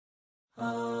Was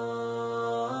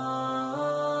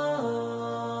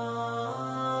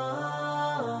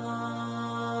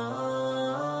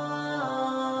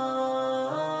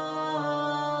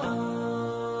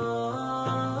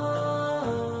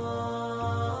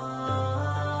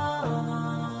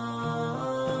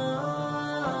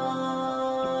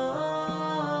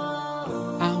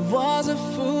a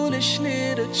foolish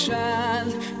little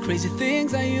child, crazy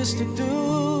things I used to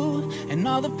do, and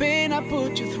all the pain I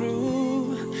put you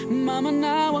through. Mama,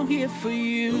 now I'm here for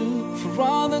you, for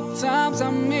all the times I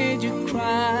made you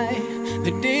cry,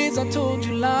 the days I told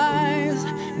you lies.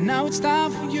 Now it's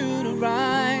time for you to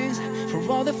rise, for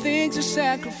all the things you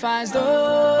sacrificed.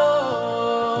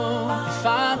 Oh, if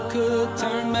I could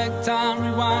turn back time,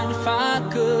 rewind. If I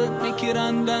could make it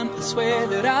undone, I swear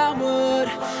that I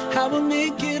would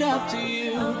make it up to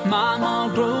you. Mom, all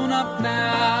grown up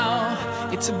now,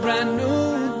 it's a brand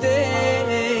new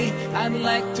day. I'd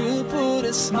like to put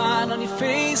a smile on your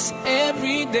face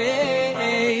every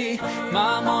day.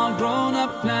 Mom, all grown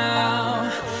up now,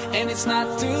 and it's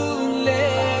not too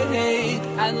late.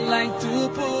 I'd like to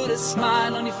put a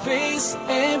smile on your face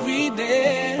every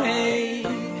day.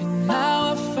 And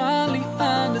now I finally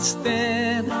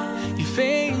understand your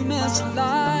famous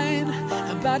line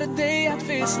about a day I'd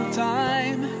face in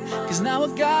time, 'cause now I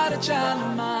got a child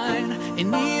of mine.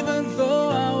 And even though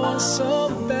I was so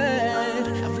bad,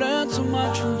 I've learned so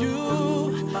much from you.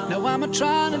 Now I'm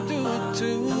trying to do it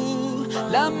too.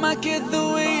 Love my kid the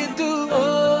way you do.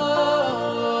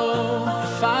 Oh,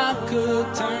 if I could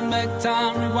turn back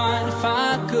time, rewind. If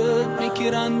I could make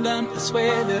it undone, I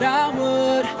swear that I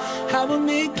would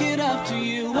make it up to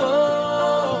you.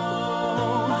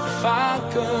 Oh, if I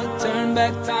could turn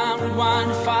back time,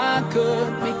 rewind. If I could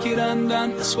make it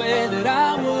undone, I swear that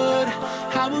I would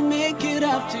make it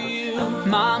up to you.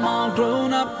 Mom, all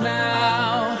grown up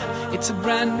now, it's a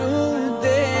brand new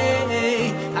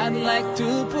day. I'd like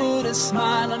to put a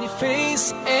smile on your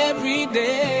face every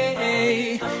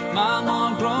day. Mom,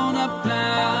 all grown up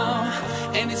now,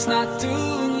 and it's not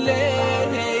too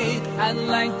late. I'd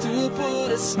like to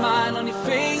put a smile on your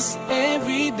face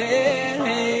every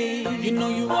day. You know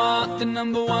you are the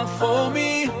number one for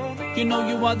me. You know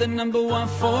you are the number one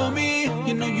for me.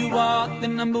 You know you are the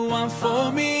number one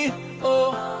for me.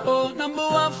 Oh, oh, number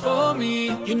one for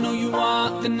me. You know you are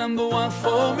the number one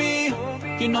for me.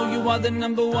 You know you are the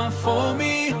number one for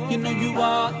me. You know you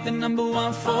are the number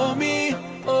one for me.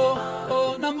 Oh,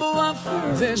 oh, number one for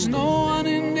me. There's no one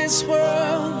in this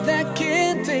world that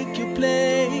can take your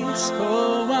place.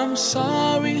 Oh, I'm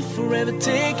sorry for ever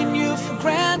taking you for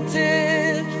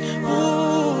granted.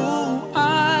 Ooh,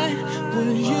 I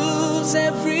will use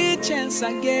every chance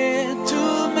I get to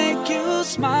make you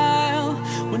smile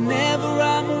whenever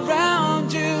I'm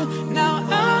around you. Now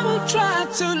I will try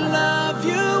to love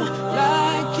you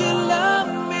like you love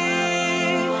me.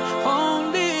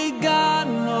 Only God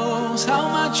knows how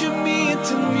much you mean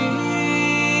to me.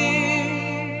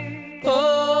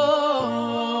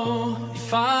 Oh,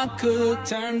 if I could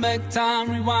turn back time,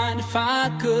 rewind. If I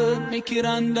could make it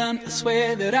undone, I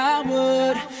swear that I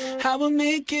would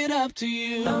make it up to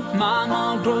you. Mom,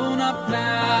 all grown up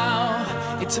now,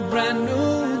 it's a brand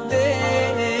new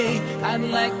day. I'd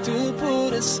like to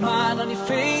put a smile on your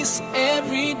face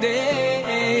every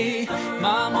day.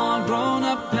 Mom, all grown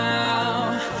up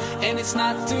now, and it's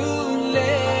not too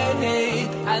late.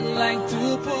 I'd like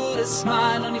to put a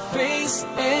smile on your face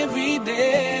every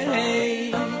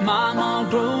day. Mom, all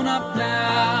grown up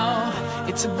now,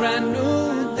 it's a brand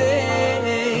new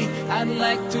day. I'd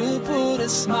like to put a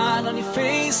smile on your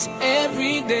face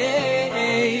every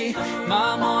day.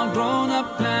 Mom, all grown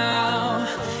up now,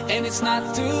 and it's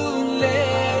not too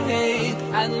late.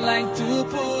 I'd like to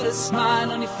put a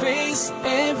smile on your face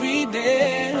every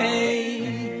day.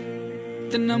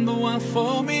 The number one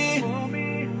for me.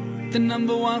 The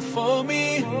number one for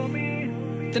me.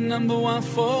 The number one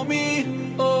for me.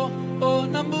 Oh, oh,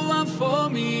 number one for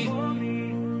me.